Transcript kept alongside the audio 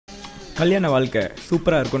கல்யாண வாழ்க்கை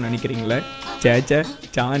சூப்பராக இருக்கும்னு நினைக்கிறீங்களே? சேச்சே,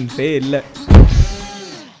 சான்ஸே இல்லை.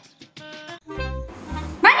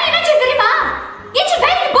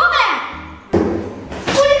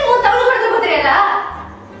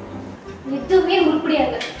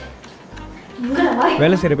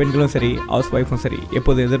 வேலை செய்கிற பெண்களும் சரி, ஹவுஸ் ஒய்ஃபும் சரி,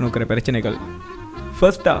 எப்போது எதிர்நோக்கிற பிரச்சனைகள்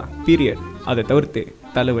ஃபர்ஸ்ட்டாக பீரியட். அதை தவிர்த்து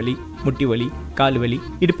தலைவலி, முட்டி வலி, கால் வலி,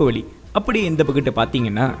 இடுப்பு வலி. அப்படி இந்த பக்கத்து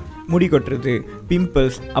பார்த்தீங்கன்னா முடி கொட்டுறது,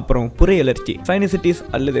 பிம்பிள்ஸ், அப்புறம் புரை அலர்ச்சி, சைனசிட்டிஸ்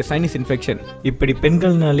அல்லது சைனஸ் இன்ஃபெக்ஷன். இப்படி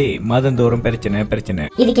பெண்கள்னாலே மாதந்தோறும் பிரச்சனை.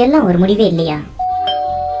 இதுக்கெல்லாம் ஒரு முடிவே இல்லையா?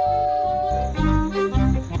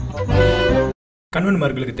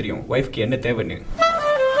 கணவன்மார்களுக்கு தெரியும் ஒய்ஃப்க்கு என்ன தேவைன்னு.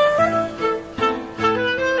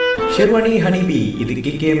 ஷெர்வானி ஹனி பீ இது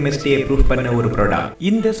KKMSTA ப்ரூஃப் பண்ண ஒரு ப்ராடக்ட்.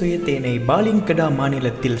 இந்த சுய தேனை பாலிங்கடா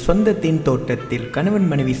மாநிலத்தில் சொந்த தேன் தோட்டத்தில் கணவன்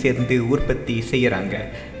மனைவி சேர்ந்து உற்பத்தி செய்யறாங்க.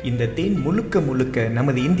 இந்த தேன் முழுக்க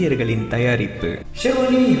நமது இந்தியர்களின் தயாரிப்பு.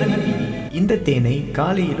 ஷெர்வானி ஹனி பீ இந்த தேனை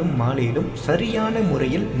காலையிலும் மாலையிலும் சரியான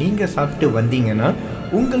முறையில் நீங்க சாப்பிட்டு வந்தீங்கன்னா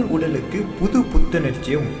உங்கள் உடலுக்கு புது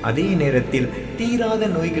புத்துணர்ச்சியும் அதே நேரத்தில் தீராத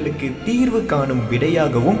நோய்களுக்கு தீர்வு காணும்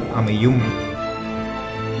விடையாகவும் அமையும்.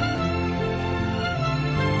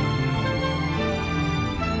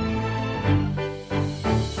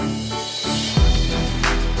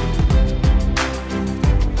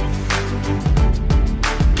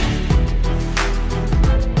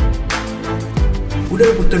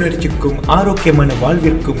 உடல் புத்துணர்ச்சிக்கும் ஆரோக்கியமான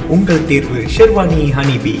வாழ்விற்கும் உங்கள் தேர்வு ஷெர்வானி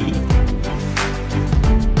ஹனி பீ.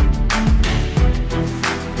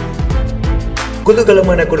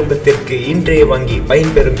 குதூகலமான குடும்பத்திற்கு இன்றைய வாங்கி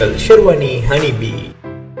பயன்பெறுங்கள் ஷெர்வானி ஹனி பீ.